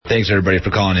Thanks, everybody,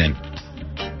 for calling in.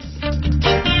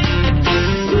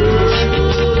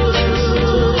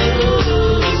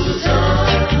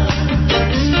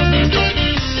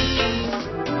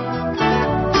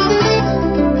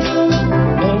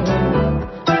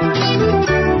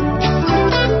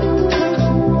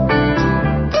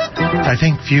 I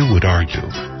think few would argue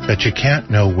that you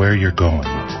can't know where you're going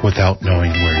without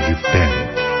knowing where you've been.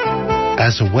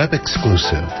 As a web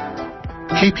exclusive,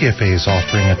 KPFA is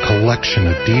offering a collection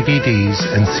of DVDs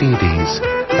and CDs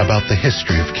about the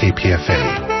history of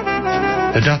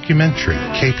KPFA. The documentary,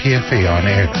 KPFA on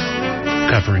Air,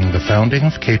 covering the founding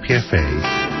of KPFA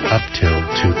up till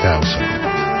 2000.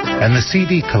 And the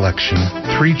CD collection,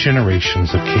 3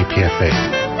 Generations of KPFA,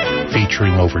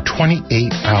 featuring over 28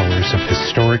 hours of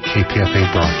historic KPFA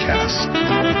broadcasts.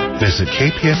 Visit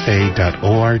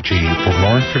kpfa.org for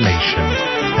more information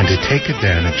and to take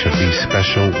advantage of these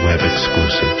special web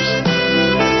exclusives.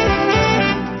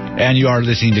 And you are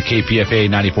listening to KPFA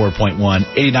 94.1,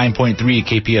 89.3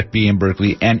 KPFB in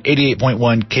Berkeley, and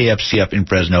 88.1 KFCF in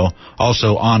Fresno.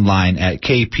 Also online at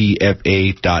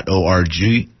kpfa.org.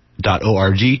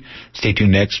 Stay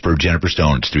tuned next for Jennifer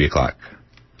Stone. It's 3 o'clock.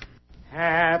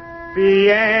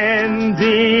 Happy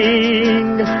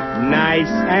ending, nice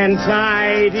and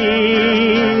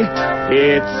tidy.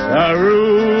 It's a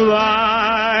rule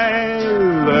I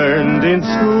learned in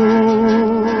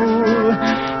school.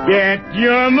 Get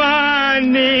your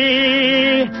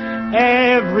money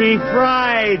every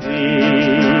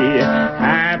Friday.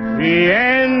 Happy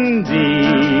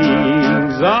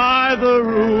endings are the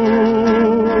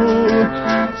rule.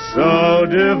 So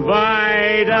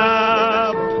divide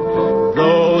up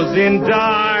those in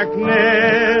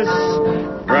darkness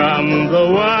from the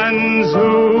ones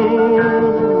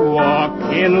who walk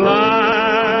in light.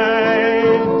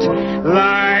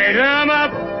 Light 'em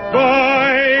up,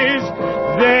 boys,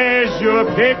 there's your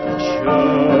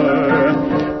picture.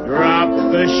 Drop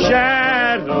the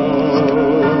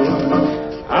shadows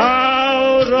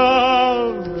out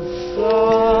of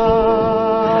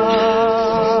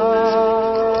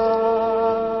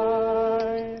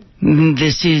sight.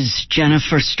 This is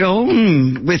Jennifer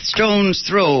Stone with Stone's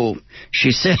Throw,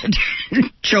 she said,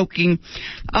 choking.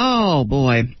 Oh,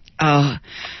 boy.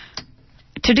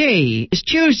 Today is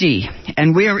Tuesday,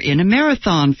 and we're in a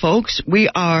marathon, folks. We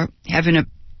are having a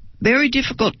very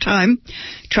difficult time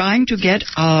trying to get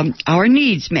our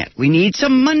needs met. We need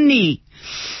some money.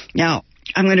 Now,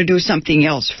 I'm going to do something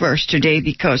else first today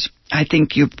because I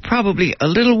think you're probably a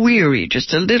little weary,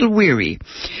 just a little weary.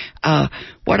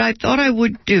 What I thought I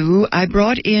would do, I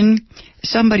brought in,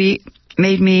 somebody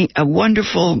made me a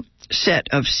wonderful set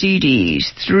of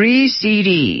CDs, 3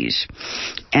 CDs,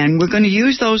 and we're going to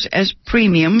use those as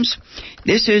premiums.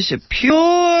 This is a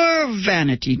pure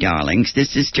vanity, darlings.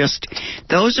 This is just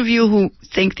those of you who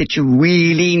think that you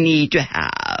really need to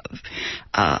have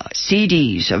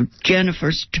CDs of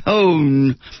Jennifer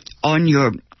Stone on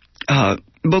your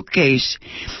bookcase.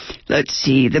 Let's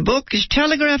see. The book is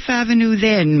Telegraph Avenue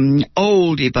Then,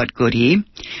 oldie but goodie.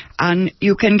 And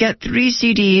you can get 3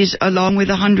 CDs along with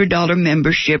a $100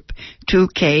 membership to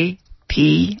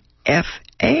KPFA.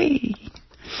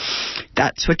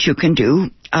 That's what you can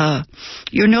do.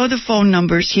 You know the phone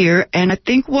numbers here, and I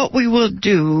think what we will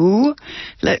do,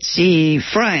 let's see,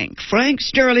 Frank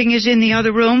Sterling is in the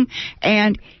other room,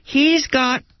 and he's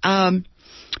got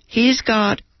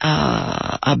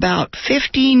about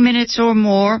 15 minutes or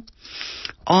more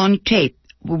on tape.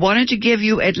 We wanted to give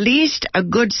you at least a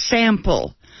good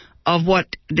sample of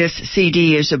what this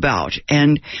CD is about,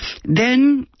 and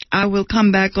then I will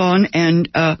come back on and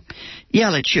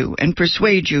yell at you and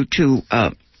persuade you to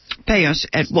pay us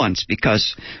at once,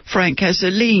 because Frank has a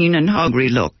lean and hungry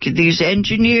look. These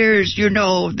engineers, you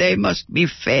know, they must be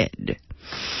fed.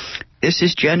 This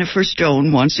is Jennifer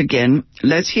Stone once again.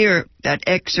 Let's hear that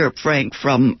excerpt, Frank,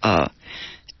 from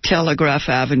Telegraph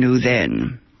Avenue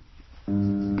Then.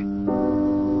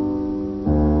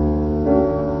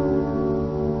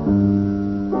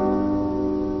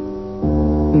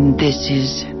 This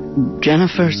is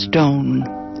Jennifer Stone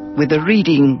with a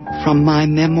reading from my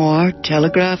memoir,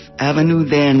 Telegraph Avenue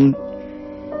Then.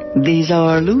 These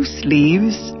are loose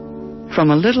leaves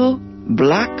from a little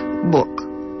black book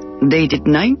dated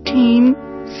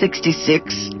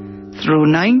 1966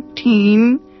 through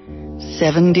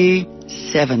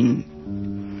 1977.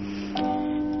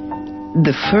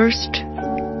 The first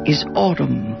is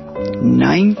autumn,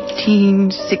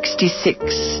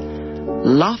 1966.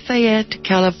 Lafayette,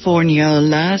 California,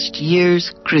 last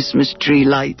year's Christmas tree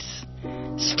lights,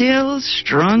 still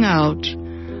strung out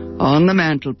on the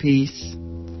mantelpiece.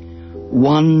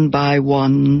 One by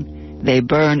one, they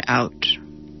burn out.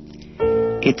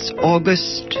 It's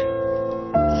August,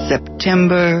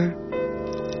 September.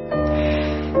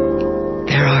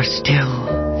 There are still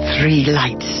 3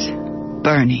 lights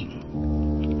burning.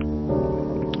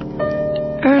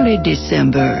 Early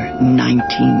December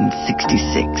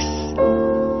 1966.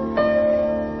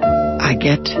 I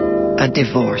get a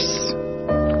divorce.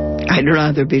 I'd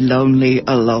rather be lonely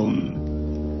alone.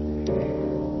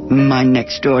 My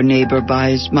next-door neighbor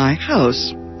buys my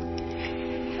house.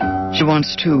 She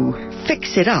wants to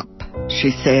fix it up, she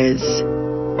says.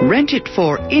 Rent it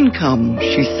for income,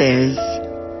 she says.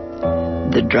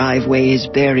 The driveway is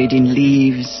buried in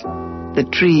leaves. The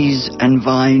trees and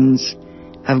vines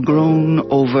have grown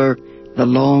over the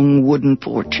long wooden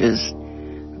porches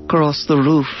across the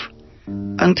roof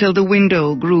until the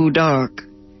window grew dark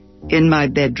in my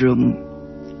bedroom.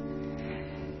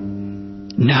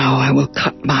 Now I will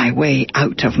cut my way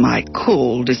out of my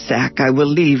cul-de-sac. I will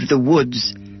leave the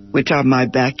woods, which are my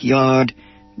backyard.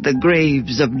 The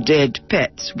graves of dead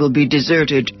pets will be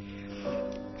deserted.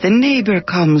 The neighbor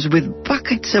comes with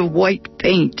buckets of white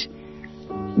paint.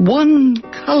 One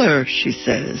color, she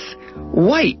says.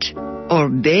 White or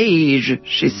beige,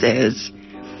 she says.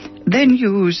 Then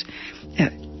use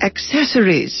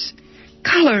accessories,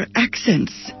 color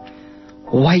accents.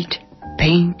 White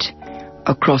paint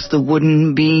across the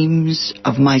wooden beams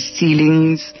of my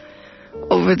ceilings.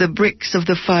 Over the bricks of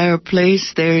the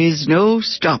fireplace, there is no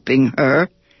stopping her.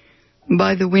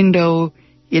 By the window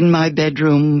in my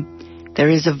bedroom, there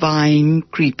is a vine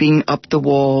creeping up the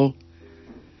wall.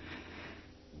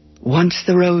 Once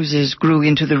the roses grew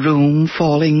into the room,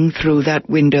 falling through that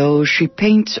window, she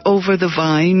paints over the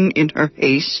vine in her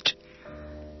haste,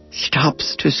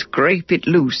 stops to scrape it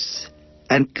loose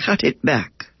and cut it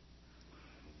back.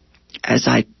 As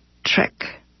I trek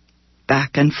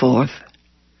back and forth,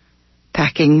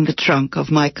 packing the trunk of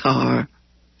my car,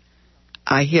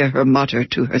 I hear her mutter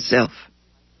to herself,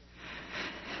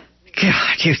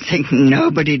 God, you'd think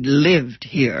nobody lived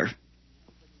here.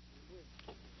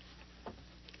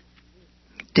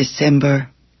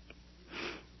 December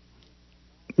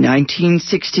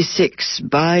 1966.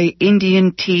 Buy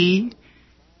Indian tea,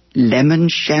 lemon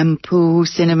shampoo,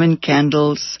 cinnamon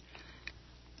candles,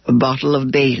 a bottle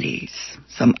of Baileys,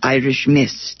 some Irish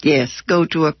mist. Yes, go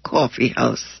to a coffee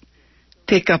house.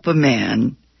 Pick up a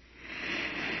man.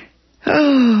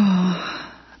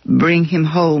 Oh, bring him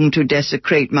home to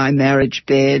desecrate my marriage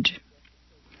bed.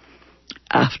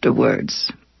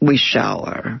 Afterwards, we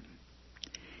shower.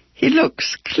 He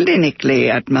looks clinically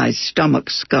at my stomach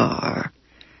scar,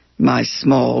 my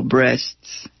small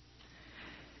breasts.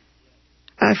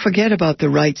 I forget about the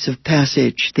rites of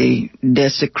passage, the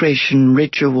desecration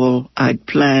ritual I'd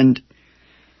planned.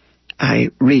 I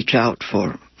reach out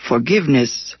for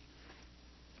forgiveness,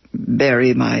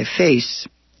 bury my face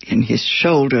in his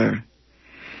shoulder.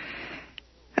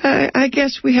 I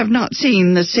guess we have not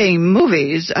seen the same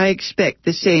movies. I expect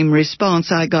the same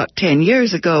response I got 10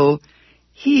 years ago.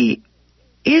 He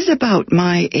is about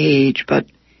my age, but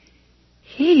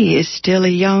he is still a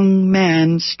young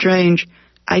man. Strange.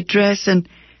 I dress and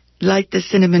light the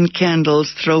cinnamon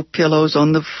candles, throw pillows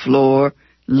on the floor,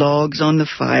 logs on the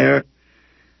fire,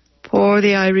 pour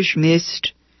the Irish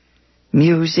mist,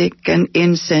 music and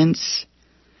incense.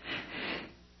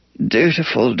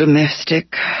 Dutiful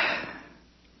domestic.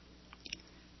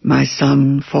 My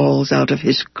son falls out of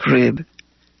his crib,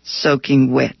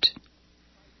 soaking wet.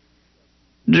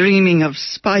 Dreaming of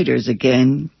spiders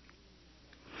again.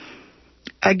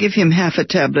 I give him half a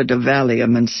tablet of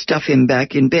Valium and stuff him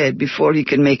back in bed before he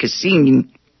can make a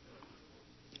scene.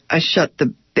 I shut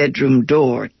the bedroom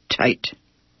door tight.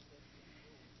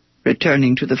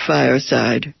 Returning to the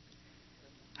fireside,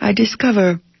 I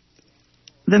discover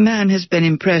the man has been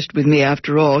impressed with me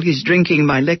after all. He's drinking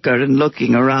my liquor and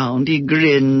looking around. He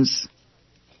grins.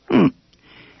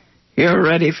 You're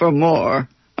ready for more,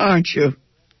 aren't you?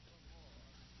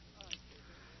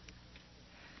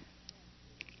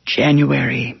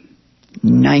 January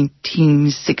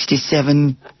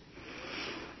 1967.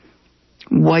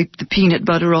 Wipe the peanut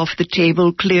butter off the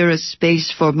table, clear a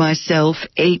space for myself,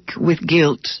 ache with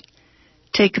guilt.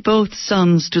 Take both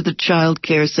sons to the child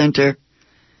care center.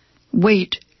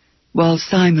 Wait while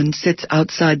Simon sits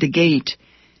outside the gate.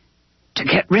 To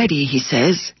get ready, he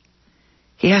says.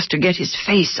 He has to get his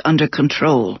face under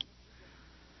control.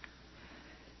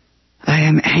 I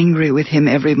am angry with him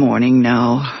every morning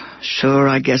now. Sure,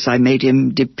 I guess I made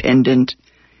him dependent.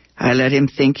 I let him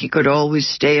think he could always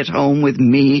stay at home with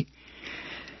me.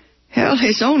 Hell,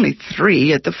 he's only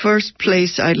 3. At the first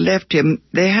place I left him,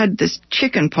 they had this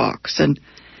chicken pox, and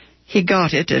he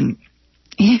got it, and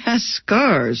he has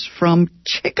scars from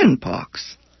chicken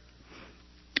pox.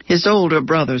 His older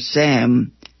brother,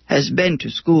 Sam, has been to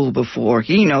school before.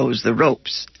 He knows the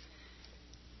ropes.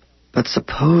 But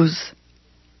suppose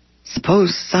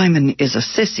Simon is a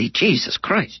sissy, Jesus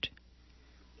Christ.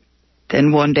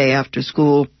 Then one day after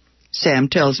school, Sam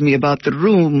tells me about the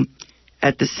room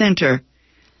at the center.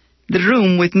 The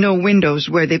room with no windows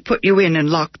where they put you in and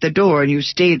lock the door and you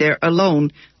stay there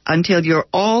alone until you're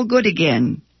all good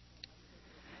again.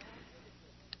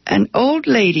 An old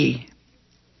lady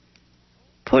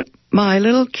put my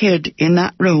little kid in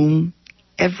that room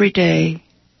every day.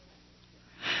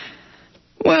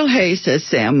 Well, hey, says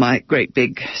Sam, my great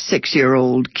big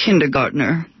 6-year-old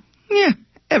kindergartner. Yeah,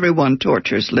 everyone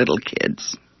tortures little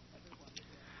kids.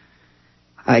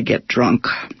 I get drunk.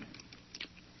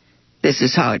 This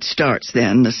is how it starts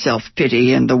then, the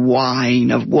self-pity and the whine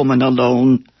of woman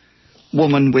alone,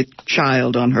 woman with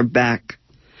child on her back.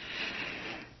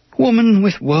 Woman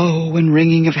with woe and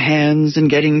wringing of hands and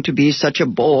getting to be such a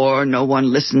bore no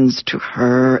one listens to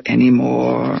her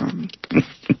anymore.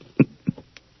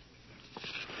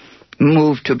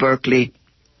 Move to Berkeley.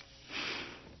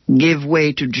 Give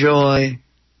way to joy.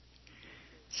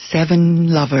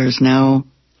 7 lovers now.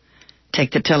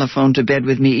 Take the telephone to bed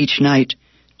with me each night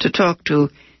to talk to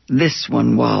this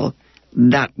one while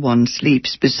that one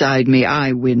sleeps beside me.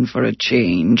 I win for a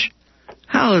change.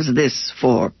 How's this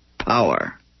for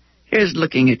power? Here's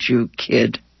looking at you,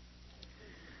 kid.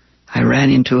 I ran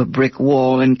into a brick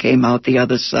wall and came out the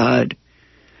other side.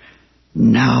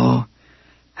 Now,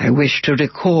 I wish to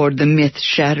record the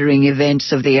myth-shattering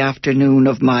events of the afternoon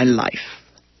of my life.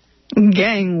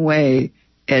 Gangway,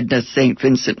 Edna St.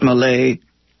 Vincent Millay.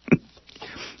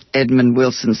 Edmund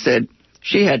Wilson said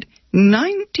she had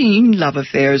 19 love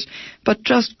affairs, but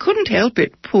just couldn't help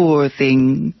it, poor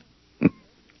thing.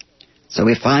 So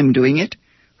if I'm doing it,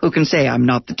 who can say I'm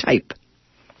not the type?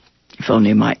 If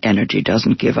only my energy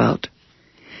doesn't give out.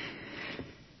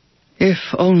 If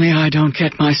only I don't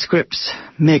get my scripts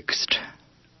mixed.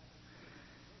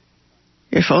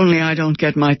 If only I don't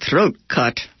get my throat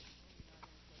cut.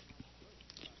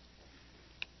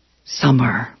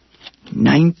 Summer,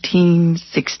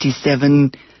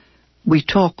 1967. We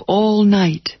talk all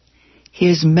night.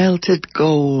 His melted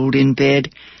gold in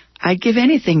bed. I'd give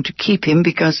anything to keep him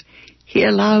because he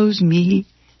allows me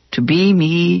to be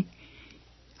me.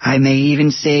 I may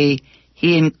even say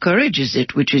he encourages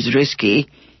it, which is risky.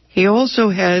 He also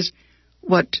has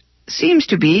what seems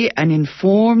to be an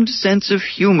informed sense of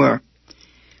humor.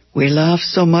 We laugh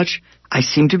so much, I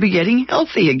seem to be getting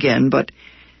healthy again, but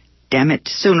damn it,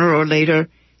 sooner or later,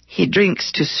 he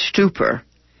drinks to stupor.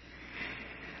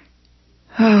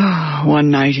 One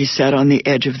night he sat on the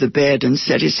edge of the bed and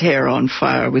set his hair on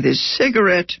fire with his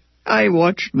cigarette. I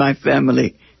watched my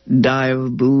family die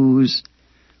of booze,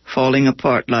 falling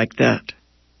apart like that.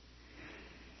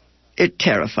 It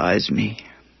terrifies me.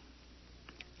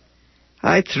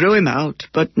 I threw him out,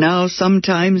 but now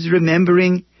sometimes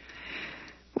remembering,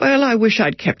 well, I wish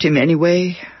I'd kept him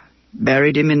anyway.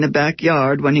 Buried him in the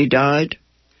backyard when he died.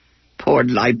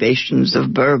 Poured libations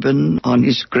of bourbon on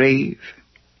his grave.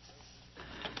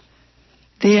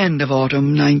 The end of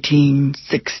autumn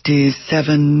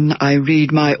 1967, I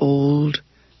read my old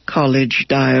college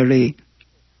diary.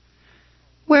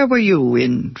 Where were you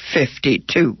in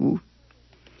 52?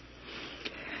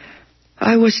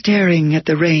 I was staring at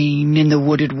the rain in the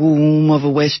wooded womb of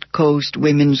a West Coast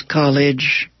women's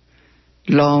college.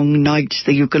 Long nights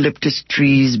the eucalyptus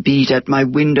trees beat at my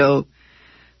window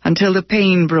until the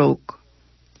pane broke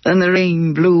and the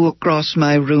rain blew across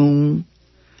my room.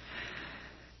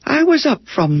 I was up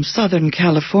from Southern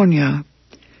California,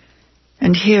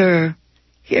 and here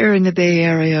in the Bay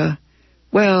Area,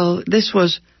 well, this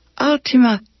was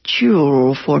Ultima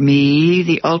Thule for me,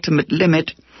 the ultimate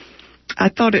limit. I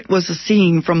thought it was a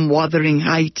scene from Wuthering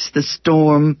Heights, the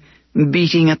storm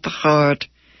beating at the heart,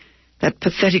 that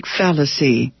pathetic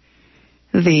fallacy,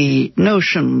 the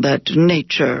notion that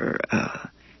nature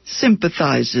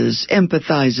sympathizes,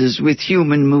 empathizes with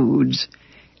human moods,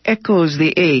 echoes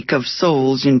the ache of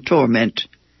souls in torment.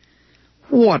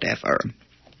 Whatever.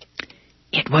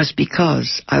 It was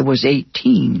because I was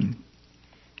 18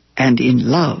 and in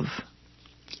love.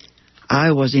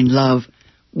 I was in love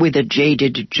with a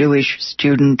jaded Jewish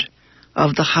student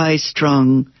of the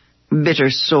high-strung, bitter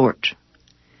sort.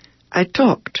 I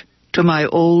talked to my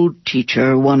old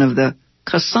teacher, one of the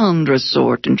Cassandra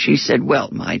sort, and she said, well,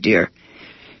 my dear,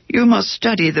 you must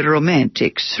study the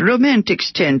romantics.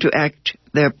 Romantics tend to act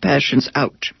their passions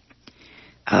out.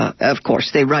 Of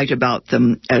course, they write about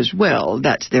them as well.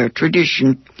 That's their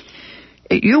tradition.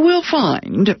 You will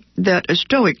find that a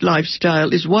Stoic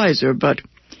lifestyle is wiser, but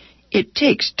it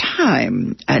takes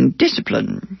time and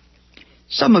discipline.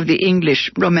 Some of the English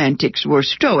romantics were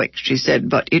stoic, she said,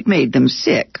 but it made them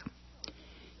sick.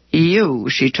 You,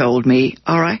 she told me,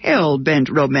 are a hell-bent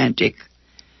romantic.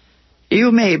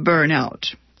 You may burn out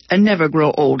and never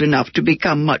grow old enough to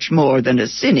become much more than a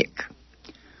cynic.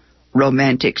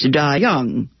 Romantics die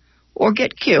young or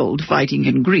get killed fighting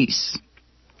in Greece.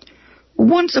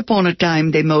 Once upon a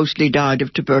time, they mostly died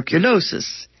of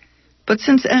tuberculosis. But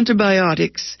since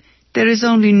antibiotics, there is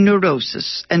only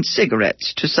neurosis and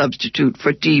cigarettes to substitute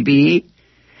for TB.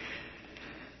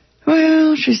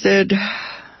 Well, she said,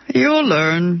 you'll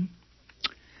learn.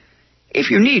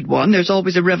 If you need one, there's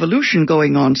always a revolution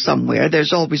going on somewhere.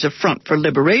 There's always a front for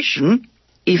liberation,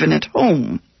 even at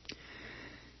home.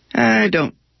 I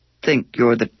don't think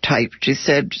you're the type, she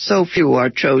said. So few are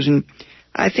chosen.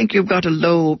 I think you've got a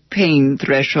low pain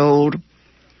threshold.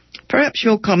 Perhaps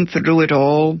you'll come through it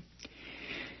all.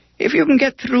 If you can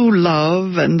get through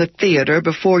love and the theater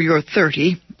before you're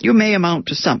 30, you may amount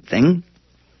to something.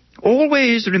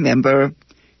 Always remember,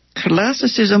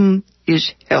 classicism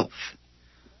is health.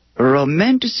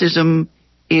 Romanticism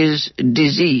is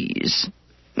disease.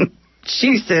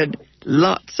 She said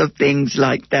lots of things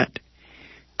like that.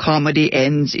 Comedy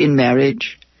ends in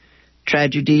marriage.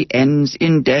 Tragedy ends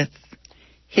in death.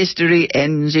 History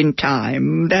ends in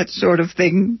time. That sort of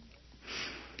thing.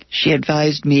 She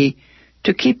advised me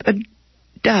to keep a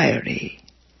diary,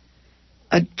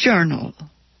 a journal,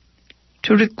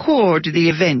 to record the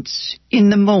events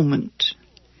in the moment.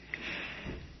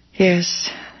 Yes,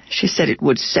 she said it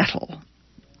would settle.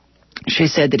 She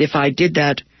said that if I did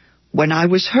that when I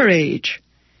was her age,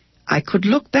 I could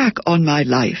look back on my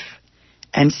life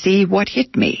and see what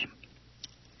hit me.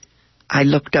 I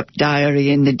looked up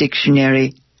diary in the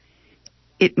dictionary.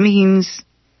 It means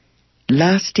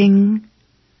lasting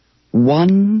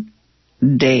one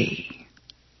day.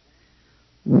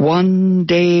 One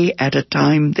day at a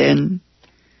time then.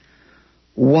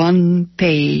 One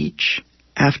page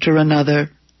after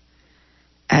another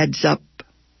adds up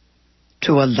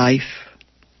to a life.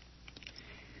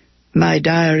 My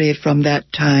diary from that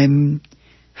time,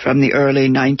 from the early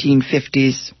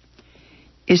 1950s,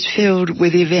 is filled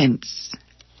with events,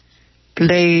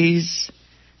 plays,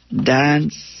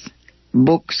 dance,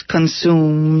 books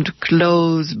consumed,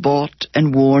 clothes bought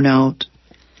and worn out,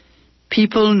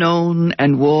 people known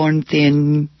and worn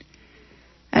thin,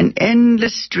 an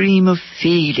endless stream of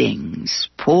feelings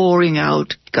pouring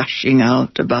out, gushing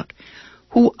out about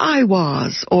who I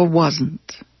was or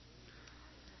wasn't.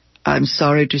 I'm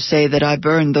sorry to say that I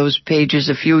burned those pages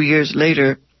a few years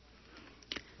later.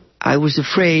 I was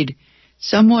afraid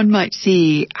someone might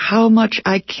see how much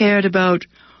I cared about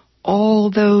all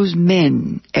those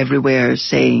men everywhere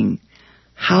saying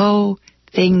how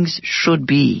things should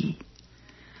be,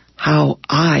 how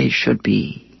I should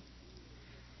be.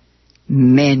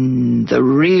 Men, the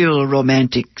real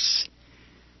romantics,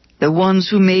 the ones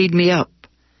who made me up,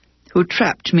 who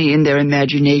trapped me in their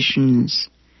imaginations.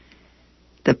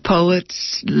 The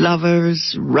poets,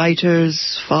 lovers,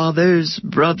 writers, fathers,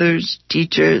 brothers,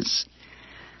 teachers.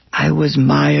 I was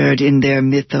mired in their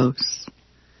mythos.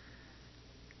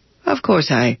 Of course,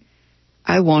 I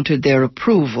wanted their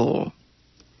approval,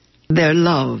 their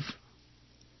love.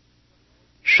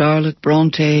 Charlotte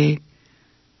Bronte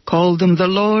called them the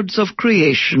lords of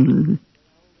creation.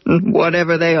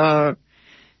 Whatever they are,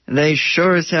 they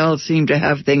sure as hell seem to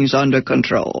have things under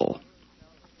control.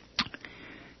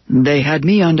 They had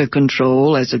me under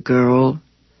control as a girl.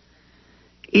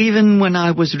 Even when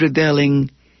I was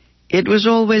rebelling, it was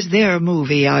always their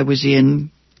movie I was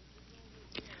in.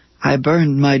 I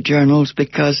burned my journals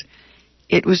because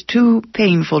it was too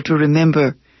painful to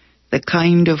remember the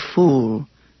kind of fool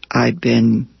I'd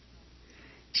been.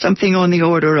 Something on the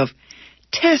order of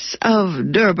Tess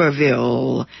of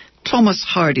D'Urberville, Thomas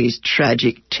Hardy's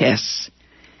tragic Tess.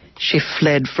 She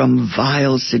fled from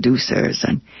vile seducers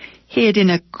and hid in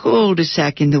a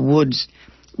cul-de-sac in the woods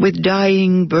with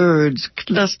dying birds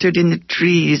clustered in the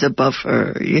trees above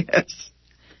her. Yes,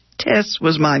 Tess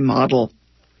was my model.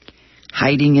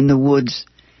 Hiding in the woods,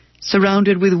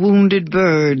 surrounded with wounded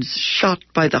birds shot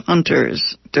by the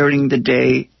hunters during the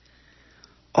day.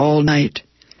 All night,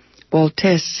 while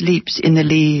Tess sleeps in the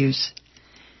leaves,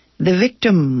 the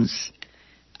victims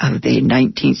of the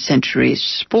 19th century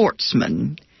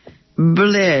sportsmen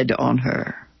bled on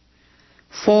her,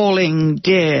 falling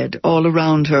dead all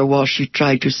around her while she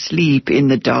tried to sleep in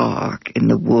the dark in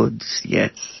the woods,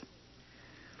 yes.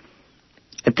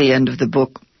 At the end of the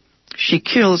book, she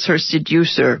kills her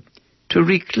seducer to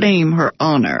reclaim her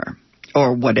honor,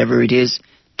 or whatever it is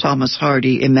Thomas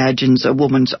Hardy imagines a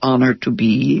woman's honor to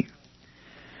be.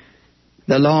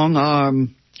 The long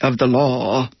arm of the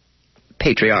law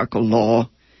patriarchal law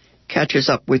catches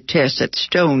up with Tess at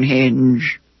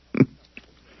Stonehenge.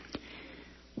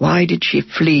 Why did she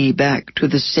flee back to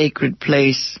the sacred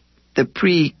place, the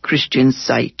pre-Christian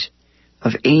site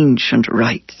of ancient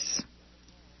rites?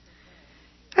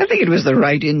 I think it was the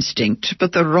right instinct,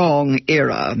 but the wrong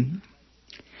era.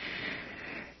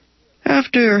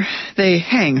 After they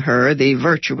hang her, the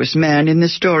virtuous man in the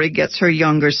story gets her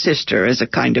younger sister as a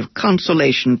kind of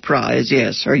consolation prize.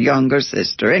 Yes, her younger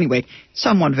sister. Anyway,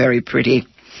 someone very pretty.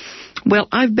 Well,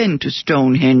 I've been to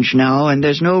Stonehenge now, and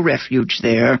there's no refuge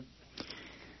there.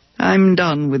 I'm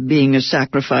done with being a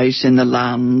sacrifice in the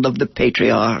land of the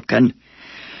patriarch, and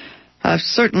I've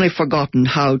certainly forgotten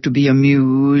how to be a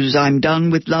muse. I'm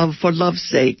done with love for love's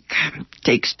sake.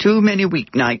 Takes too many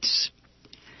weeknights.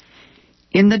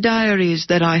 In the diaries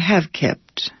that I have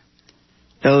kept,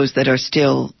 those that are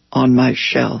still on my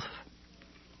shelf,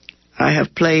 I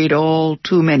have played all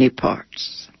too many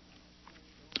parts.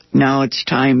 Now it's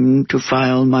time to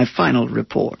file my final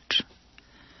report.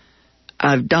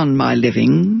 I've done my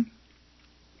living.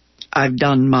 I've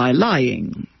done my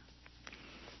lying.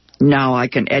 Now I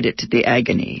can edit the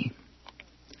agony.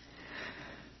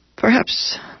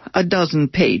 Perhaps a dozen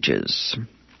pages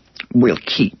will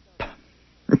keep.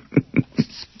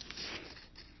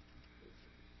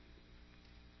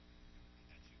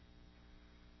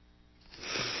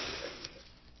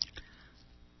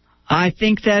 I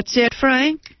think that's it,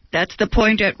 Frank. That's the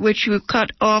point at which you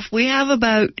cut off. We have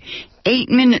about 8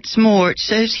 minutes more. It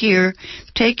says here,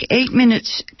 take 8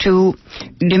 minutes to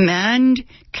demand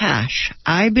cash.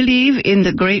 I believe in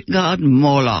the great god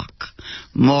Moloch.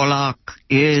 Moloch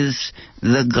is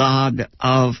the god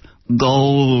of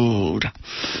gold.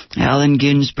 Allen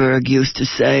Ginsberg used to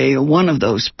say, one of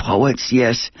those poets,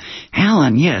 yes,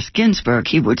 Allen, yes, Ginsberg,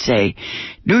 he would say,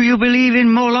 do you believe in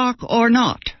Moloch or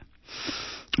not?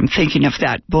 I'm thinking of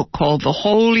that book called The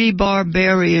Holy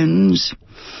Barbarians,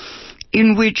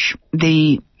 in which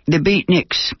the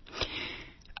beatniks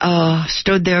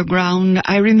stood their ground.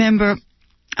 I remember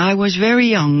I was very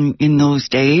young in those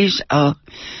days, at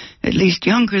least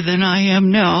younger than I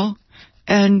am now,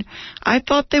 and I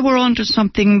thought they were onto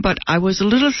something, but I was a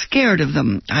little scared of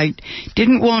them. I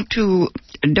didn't want to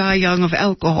die young of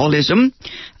alcoholism.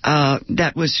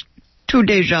 That was too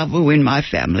deja vu in my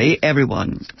family.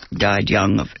 Everyone died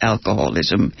young of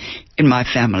alcoholism in my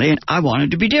family, and I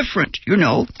wanted to be different, you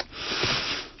know.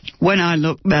 When I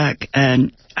look back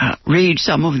and read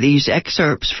some of these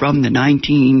excerpts from the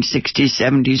 1960s,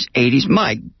 70s, 80s,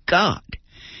 my God,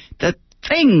 the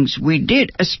things we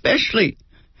did, especially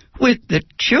with the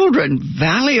children,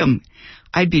 Valium,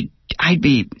 I'd be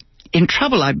in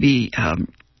trouble.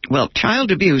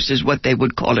 Child abuse is what they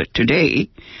would call it today.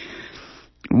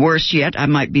 Worse yet, I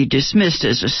might be dismissed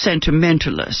as a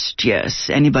sentimentalist. Yes,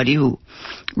 anybody who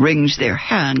wrings their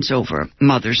hands over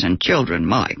mothers and children,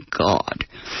 my God.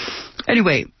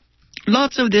 Anyway,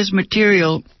 lots of this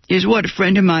material is what a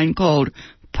friend of mine called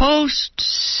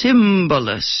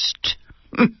post-symbolist.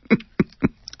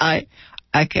 I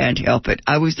can't help it.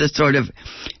 I was the sort of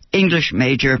English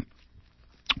major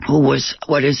who was,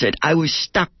 I was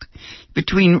stuck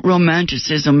between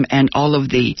romanticism and all of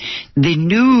the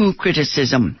new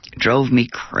criticism. Drove me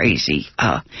crazy.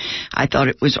 I thought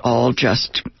it was all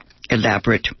just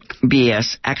elaborate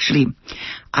BS. Actually,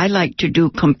 I like to do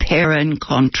compare and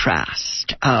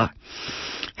contrast. I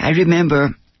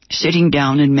remember sitting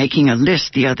down and making a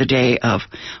list the other day of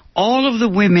all of the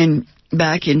women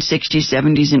back in 60s,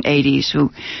 70s, and 80s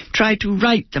who tried to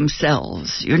write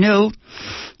themselves, you know,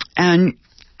 and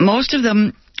most of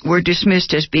them were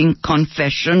dismissed as being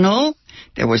confessional.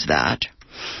 There was that.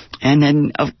 And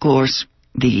then, of course,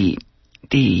 the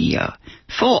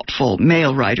thoughtful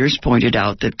male writers pointed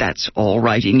out that that's all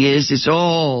writing is. It's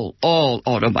all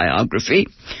autobiography.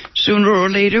 Sooner or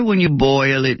later, when you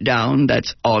boil it down,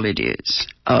 that's all it is.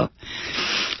 I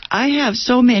have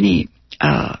so many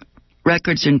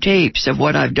records and tapes of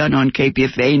what I've done on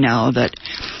KPFA now that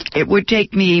it would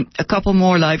take me a couple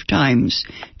more lifetimes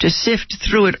to sift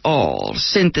through it all,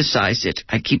 synthesize it.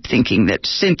 I keep thinking that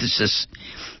synthesis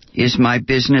is my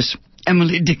business.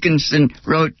 Emily Dickinson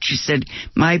wrote, she said,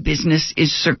 my business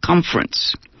is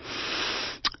circumference.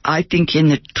 I think in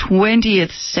the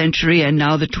 20th century and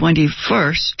now the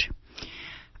 21st,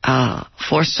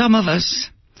 for some of us,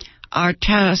 our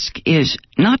task is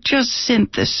not just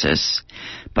synthesis,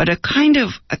 but a kind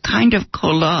of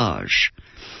collage.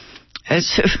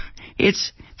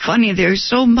 It's funny, there's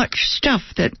so much stuff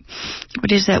that,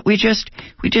 we just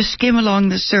skim along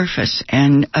the surface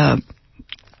and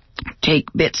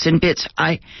take bits and bits.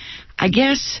 I I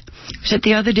guess that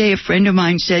the other day a friend of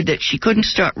mine said that she couldn't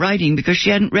start writing because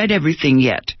she hadn't read everything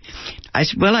yet. I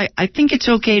said, well, I think it's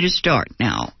okay to start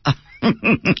now.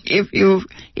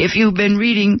 If you've been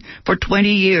reading for 20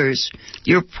 years,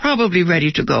 you're probably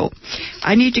ready to go.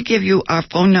 I need to give you our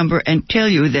phone number and tell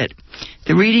you that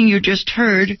the reading you just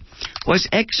heard was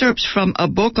excerpts from a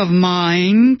book of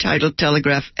mine titled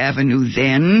Telegraph Avenue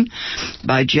Then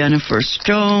by Jennifer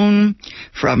Stone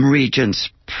from Regents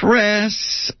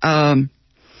Press.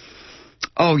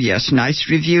 Oh, yes, nice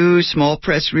review. Small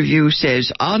press review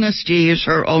says, honesty is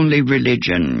her only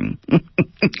religion.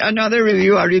 Another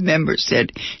review I remember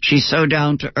said, she's so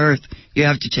down to earth, you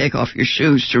have to take off your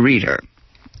shoes to read her.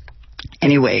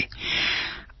 Anyway,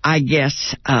 I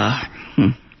guess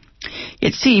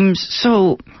it seems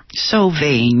so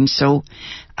vain, so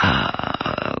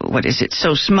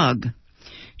smug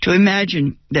to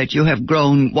imagine that you have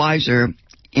grown wiser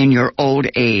in your old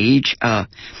age.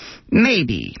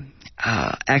 Maybe.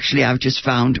 Actually, I've just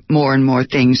found more and more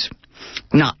things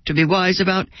not to be wise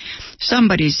about.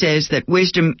 Somebody says that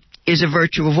wisdom is a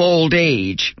virtue of old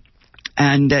age,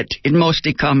 and that it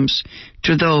mostly comes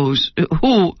to those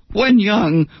who, when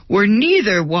young, were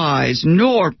neither wise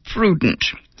nor prudent.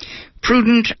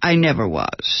 Prudent I never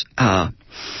was. I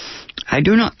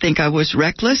do not think I was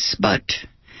reckless, but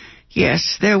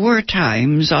yes, there were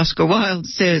times. Oscar Wilde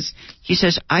says,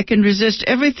 I can resist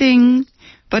everything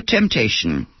but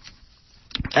temptation.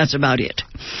 That's about it.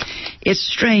 It's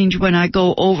strange when I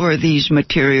go over these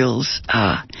materials,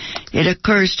 it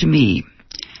occurs to me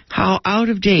how out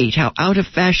of date, how out of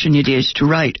fashion it is to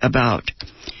write about,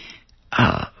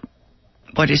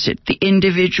 the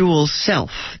individual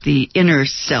self, the inner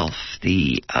self,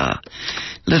 the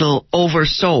little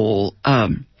oversoul.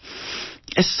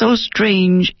 It's so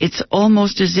strange. It's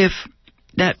almost as if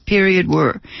that period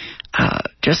were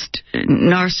just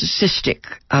narcissistic.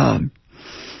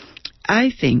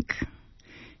 I think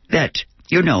that,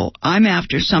 I'm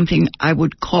after something I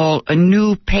would call a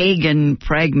new pagan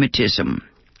pragmatism.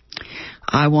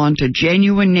 I want a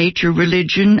genuine nature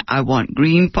religion. I want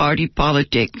Green Party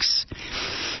politics.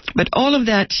 But all of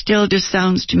that still just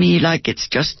sounds to me like it's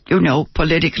just,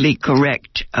 politically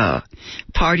correct,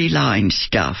 party line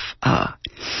stuff.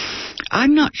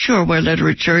 I'm not sure where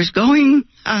literature is going.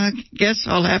 I guess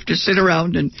I'll have to sit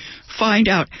around and find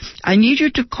out. I need you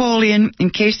to call in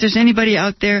case there's anybody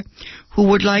out there who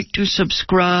would like to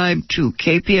subscribe to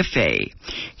KPFA.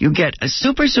 You get a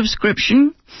super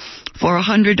subscription for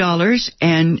 $100,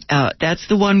 and that's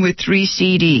the one with 3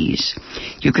 CDs.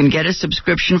 You can get a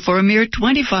subscription for a mere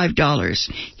 $25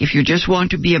 if you just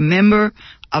want to be a member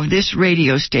of this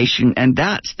radio station, and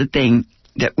that's the thing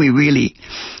that we really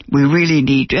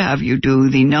need to have you do.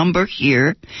 The number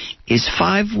here is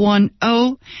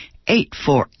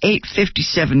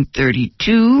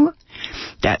 510-848-5732.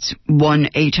 That's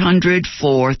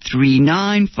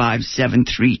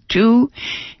 1-800-439-5732.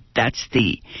 That's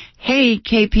the Hey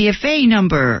KPFA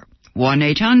number,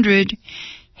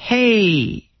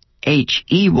 1-800-HEY,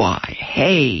 H-E-Y,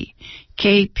 Hey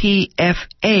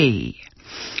KPFA.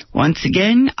 Once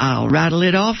again, I'll rattle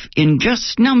it off in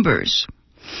just numbers.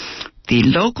 The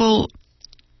local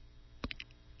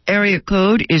area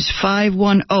code is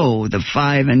 510, the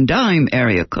 5 and dime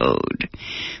area code.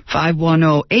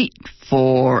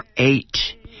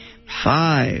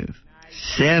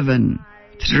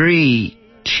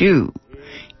 510-848-5732.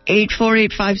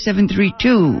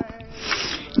 848-5732.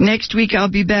 Next week I'll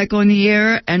be back on the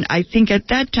air, and I think at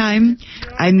that time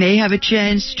I may have a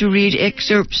chance to read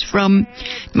excerpts from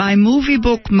my movie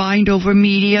book, Mind Over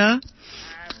Media,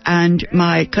 and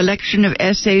my collection of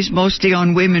essays mostly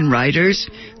on women writers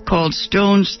called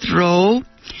Stone's Throw,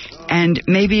 and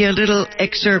maybe a little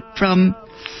excerpt from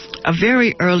a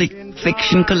very early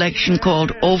fiction collection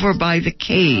called Over by the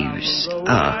Caves.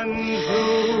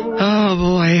 Oh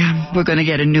boy, we're going to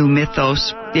get a new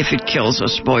mythos if it kills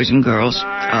us, boys and girls.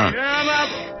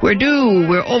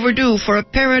 We're overdue for a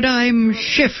paradigm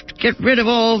shift. Get rid of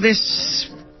all this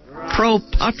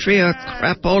pro-patria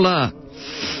crapola.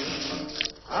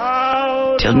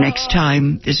 Till next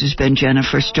time, this has been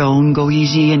Jennifer Stone. Go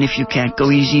easy, and if you can't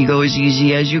go easy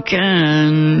as you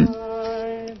can.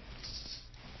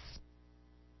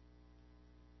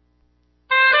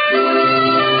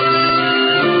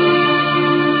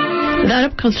 The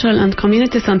Arab Cultural and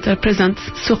Community Center presents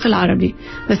Souq Al-Arabi,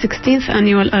 the 16th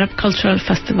Annual Arab Cultural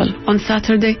Festival, on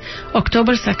Saturday,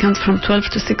 October 2nd from 12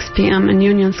 to 6 p.m. in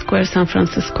Union Square, San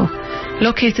Francisco,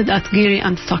 located at Geary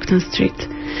and Stockton Street.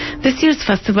 This year's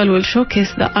festival will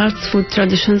showcase the arts, food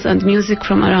traditions, and music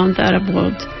from around the Arab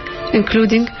world,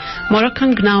 including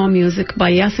Moroccan Gnawa music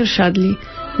by Yasser Shadli,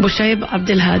 Bushaib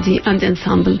Abdel Hadi and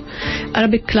Ensemble,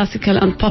 Arabic classical and pop